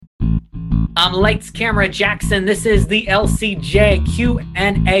Lights, Camera, Jackson. This is the LCJ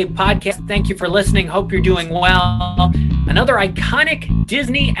Q&A podcast. Thank you for listening. Hope you're doing well. Another iconic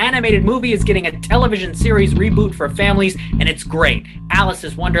Disney animated movie is getting a television series reboot for families, and it's great.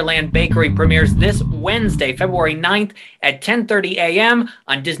 Alice's Wonderland Bakery premieres this Wednesday, February 9th at 10:30 a.m.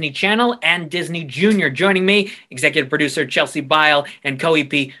 on Disney Channel and Disney Junior. Joining me, executive producer Chelsea Bile and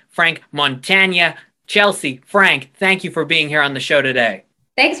co-EP Frank Montagna. Chelsea, Frank, thank you for being here on the show today.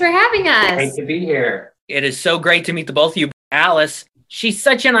 Thanks for having us. Great to be here. It is so great to meet the both of you. Alice, she's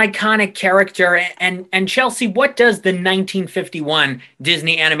such an iconic character. And Chelsea, what does the 1951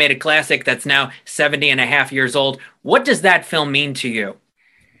 Disney animated classic that's now 70 and a half years old, what does that film mean to you?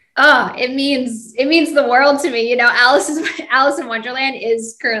 Oh, it means the world to me. You know, Alice in Wonderland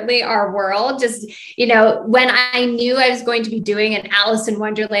is currently our world. Just, you know, when I knew I was going to be doing an Alice in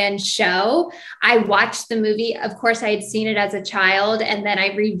Wonderland show, I watched the movie. Of course, I had seen it as a child, and then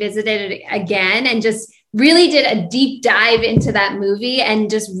I revisited it again and just really did a deep dive into that movie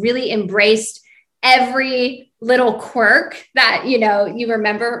and just really embraced every little quirk that, you know, you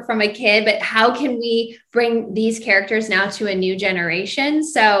remember from a kid, but how can we bring these characters now to a new generation?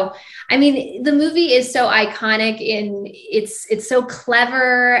 So, I mean, the movie is so iconic it's so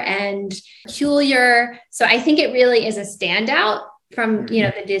clever and peculiar. So I think it really is a standout from, you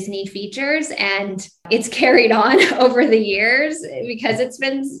know, the Disney features, and it's carried on over the years because it's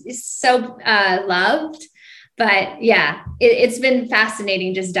been so loved. But yeah, it's been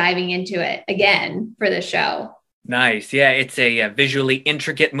fascinating just diving into it again for the show. Nice. Yeah, it's a visually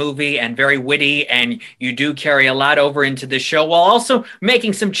intricate movie and very witty, and you do carry a lot over into the show while also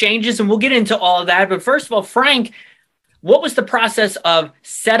making some changes, and we'll get into all of that. But first of all, Frank, what was the process of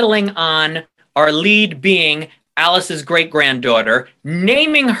settling on our lead being Alice's great-granddaughter,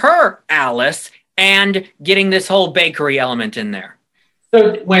 naming her Alice, and getting this whole bakery element in there?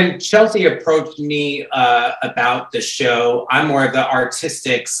 So when Chelsea approached me about the show, I'm more of the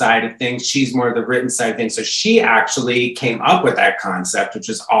artistic side of things. She's more of the written side of things. So she actually came up with that concept, which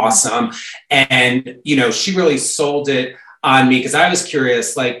is awesome. And, you know, she really sold it on me because I was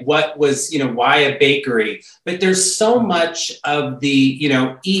curious, like, what was, you know, why a bakery? But there's so much of the, you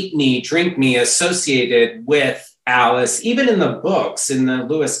know, eat me, drink me associated with Alice, even in the books, in the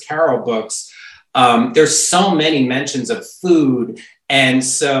Lewis Carroll books. There's so many mentions of food. And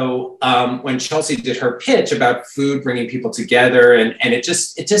so when Chelsea did her pitch about food bringing people together, and it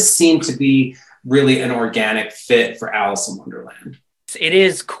just seemed to be really an organic fit for Alice in Wonderland. It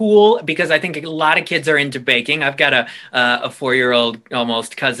is cool because I think a lot of kids are into baking. I've got a 4-year-old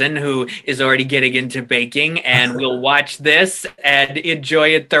almost cousin who is already getting into baking, and will watch this and enjoy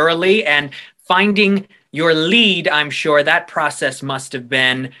it thoroughly. And finding your lead, I'm sure that process must have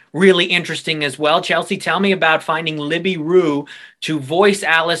been really interesting as well. Chelsea, tell me about finding Libby Rue to voice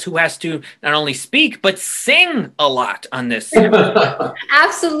Alice, who has to not only speak, but sing a lot on this.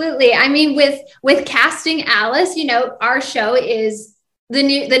 Absolutely. I mean, with casting Alice, you know, our show is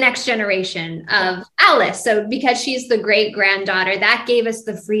the next generation of Alice. So because she's the great granddaughter, that gave us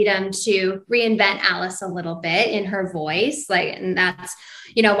the freedom to reinvent Alice a little bit in her voice. And that's,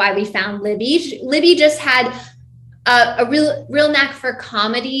 you know, why we found Libby. Libby just had a real knack for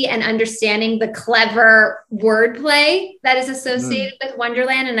comedy and understanding the clever wordplay that is associated with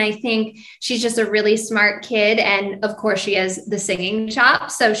Wonderland. And I think she's just a really smart kid. And of course she has the singing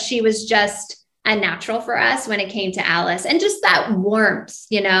chops. So she was just a natural for us when it came to Alice, and just that warmth,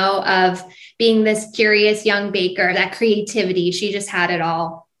 you know, of being this curious young baker, that creativity. She just had it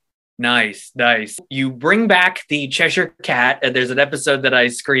all. Nice. You bring back the Cheshire Cat. There's an episode that I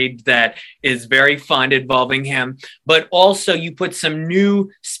screened that is very fun involving him, but also you put some new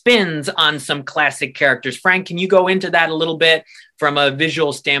spins on some classic characters. Frank, can you go into that a little bit from a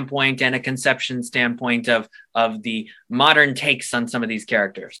visual standpoint and a conception standpoint of the modern takes on some of these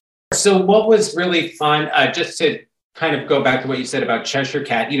characters? So what was really fun, just to kind of go back to what you said about Cheshire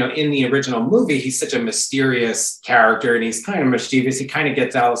Cat, you know, in the original movie, he's such a mysterious character and he's kind of mischievous. He kind of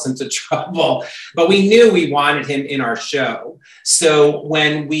gets Alice into trouble, but we knew we wanted him in our show. So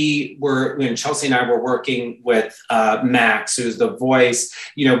when Chelsea and I were working with Max, who's the voice,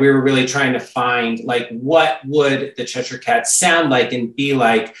 you know, we were really trying to find, like, what would the Cheshire Cat sound like and be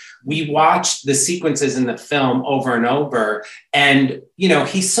like. We watched the sequences in the film over and over, and, you know,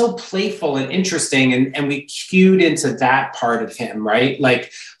 he's so playful and interesting, and we cued into that part of him, right?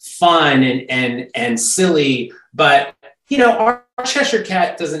 Like fun and silly, but, you know, our Cheshire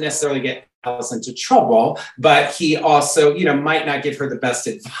Cat doesn't necessarily get Alice into trouble, but he also, you know, might not give her the best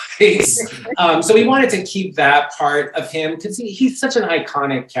advice. So we wanted to keep that part of him because he's such an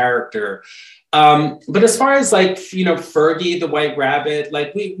iconic character. But as far as like, you know, Fergie, the White Rabbit,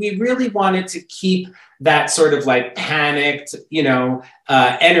 like we really wanted to keep that sort of like panicked, you know,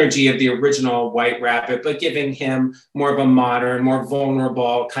 energy of the original White Rabbit, but giving him more of a modern, more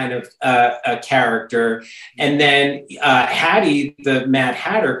vulnerable kind of a character. And then Hattie, the Mad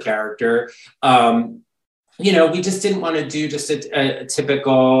Hatter character, you know, we just didn't want to do just a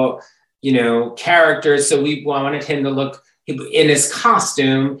typical, you know, character. So we wanted him to look, in his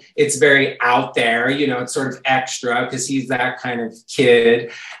costume, it's very out there, you know, it's sort of extra because he's that kind of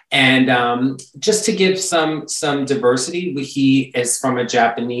kid. And just to give some diversity, he is from a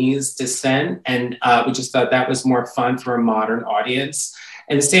Japanese descent, and we just thought that was more fun for a modern audience.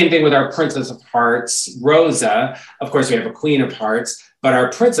 And the same thing with our Princess of Hearts, Rosa. Of course, we have a Queen of Hearts, but our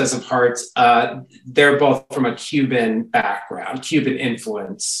Princess of Hearts, they're both from a Cuban background, Cuban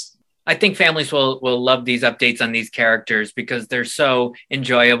influence. I think families will love these updates on these characters because they're so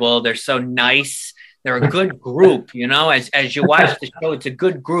enjoyable. They're so nice. They're a good group, you know, as you watch the show, it's a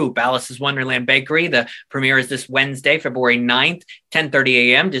good group. Alice's Wonderland Bakery. The premiere is this Wednesday, February 9th,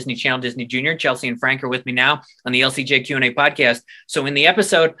 10:30 a.m. Disney Channel, Disney Junior. Chelsea and Frank are with me now on the LCJ Q&A podcast. So in the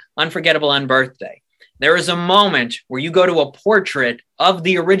episode, Unforgettable on Birthday, there is a moment where you go to a portrait of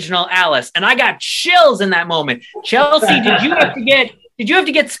the original Alice, and I got chills in that moment. Chelsea, did you have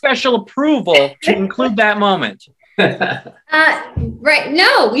to get special approval to include that moment? Right.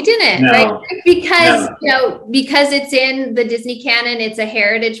 No, we didn't. No. Right. Because, you know, because it's in the Disney canon, it's a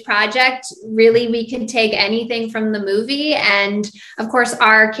heritage project. Really, we can take anything from the movie. And of course,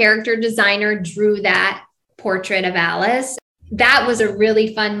 our character designer drew that portrait of Alice. That was a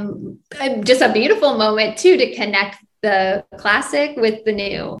really fun, just a beautiful moment too, to connect the classic with the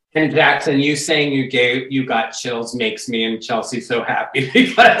new. And Jackson, you saying you got chills makes me and Chelsea so happy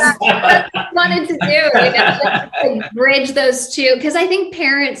because that's what I wanted to do, you know, like bridge those two, because I think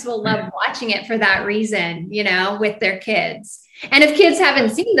parents will love watching it for that reason, you know, with their kids. And if kids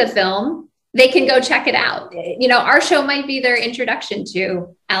haven't seen the film, they can go check it out. You know, our show might be their introduction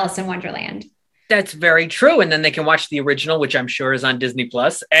to Alice in Wonderland. That's very true. And then they can watch the original, which I'm sure is on Disney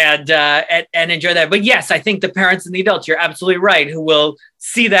Plus, and enjoy that. But yes, I think the parents and the adults, you're absolutely right, who will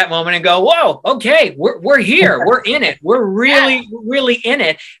see that moment and go, whoa, okay, we're here. We're in it. We're really in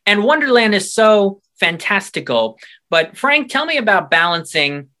it. And Wonderland is so fantastical. But Frank, tell me about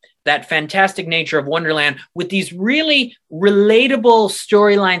balancing that fantastic nature of Wonderland with these really relatable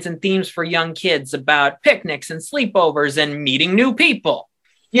storylines and themes for young kids about picnics and sleepovers and meeting new people.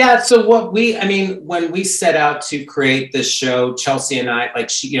 Yeah. So when we set out to create this show, Chelsea and I,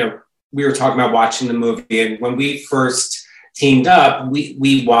 we were talking about watching the movie. And when we first teamed up,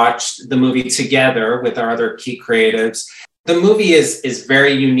 we watched the movie together with our other key creatives. The movie is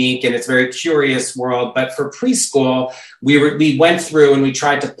very unique and it's a very curious world. But for preschool, we went through and we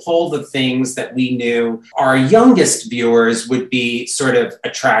tried to pull the things that we knew our youngest viewers would be sort of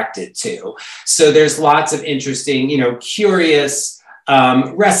attracted to. So there's lots of interesting, curious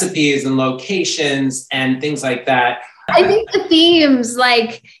recipes and locations and things like that. I think the themes,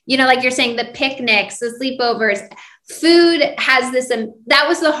 like you're saying, the picnics, the sleepovers, food has this, that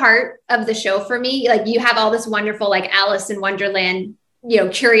was the heart of the show for me. Like, you have all this wonderful, like Alice in Wonderland,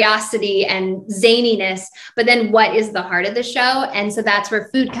 curiosity and zaniness, but then what is the heart of the show? And so that's where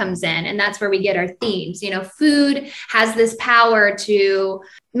food comes in, and that's where we get our themes. Food has this power to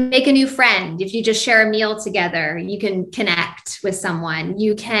make a new friend. If you just share a meal together, you can connect with someone.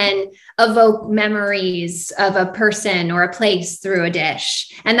 You can evoke memories of a person or a place through a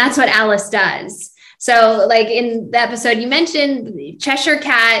dish. And that's what Alice does. So like in the episode you mentioned, Cheshire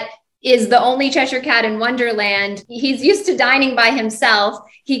Cat is the only Cheshire Cat in Wonderland. He's used to dining by himself.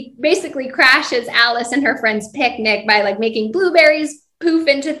 He basically crashes Alice and her friend's picnic by like making blueberries poof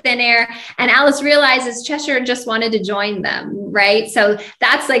into thin air. And Alice realizes Cheshire just wanted to join them, right? So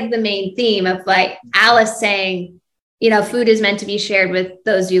that's like the main theme of like Alice saying, food is meant to be shared with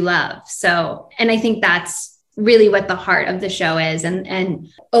those you love. So, and I think that's really what the heart of the show is and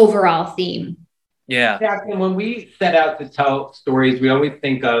overall theme. Yeah. And when we set out to tell stories, we always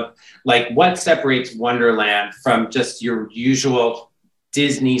think of like what separates Wonderland from just your usual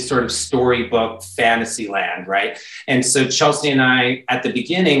Disney sort of storybook fantasy land, right? And so Chelsea and I, at the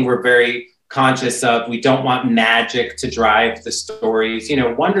beginning, were very conscious of, we don't want magic to drive the stories.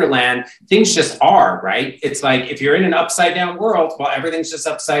 Wonderland, things just are, right? It's like, if you're in an upside down world, well, everything's just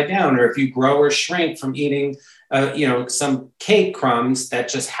upside down. Or if you grow or shrink from eating some cake crumbs, that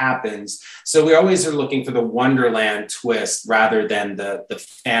just happens. So we always are looking for the Wonderland twist rather than the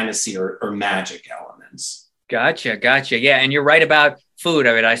fantasy or magic elements. Gotcha. Yeah. And you're right about food.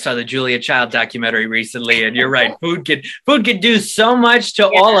 I mean, I saw the Julia Child documentary recently, and you're right. Food could do so much to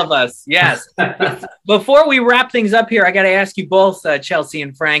all of us. Yes. Before we wrap things up here, I got to ask you both, Chelsea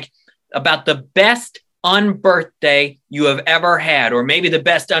and Frank, about the best unbirthday you have ever had, or maybe the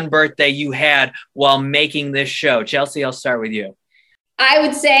best unbirthday you had while making this show. Chelsea, I'll start with you. I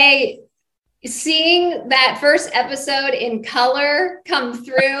would say seeing that first episode in color come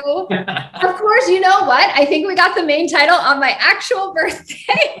through. Of course, you know what? I think we got the main title on my actual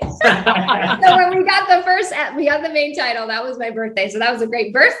birthday. So when we got the main title, that was my birthday. So that was a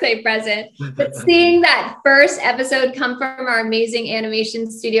great birthday present. But seeing that first episode come from our amazing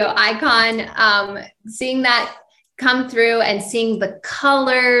animation studio icon, seeing that come through and seeing the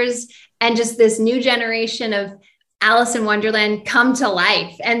colors and just this new generation of Alice in Wonderland come to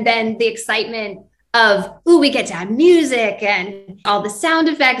life. And then the excitement of, we get to have music and all the sound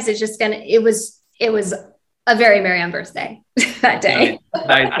effects. It was a very merry on birthday that day.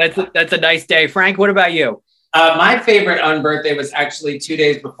 Nice. That's a nice day. Frank, what about you? My favorite unbirthday was actually 2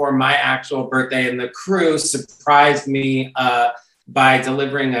 days before my actual birthday, and the crew surprised me by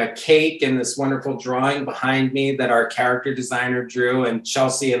delivering a cake and this wonderful drawing behind me that our character designer drew, and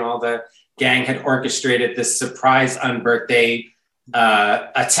Chelsea and all the gang had orchestrated this surprise unbirthday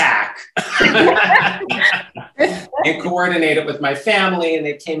attack and coordinated with my family, and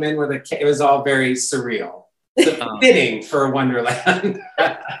they came in with it was all very surreal. So fitting for Wonderland.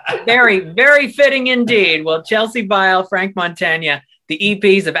 Very, very fitting indeed. Well, Chelsea Bile, Frank Montagna, the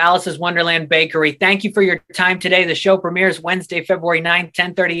EPs of Alice's Wonderland Bakery, thank you for your time today. The show premieres Wednesday, February 9th,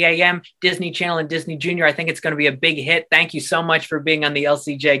 10:30 a.m., Disney Channel and Disney Junior. I think it's going to be a big hit. Thank you so much for being on the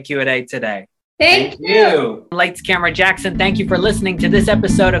LCJ Q&A today. Thank you. Lights, Camera, Jackson, thank you for listening to this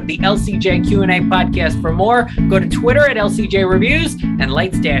episode of the LCJ Q&A podcast. For more, go to Twitter at LCJ Reviews and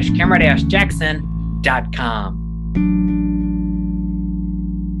lights-camera-jackson.com.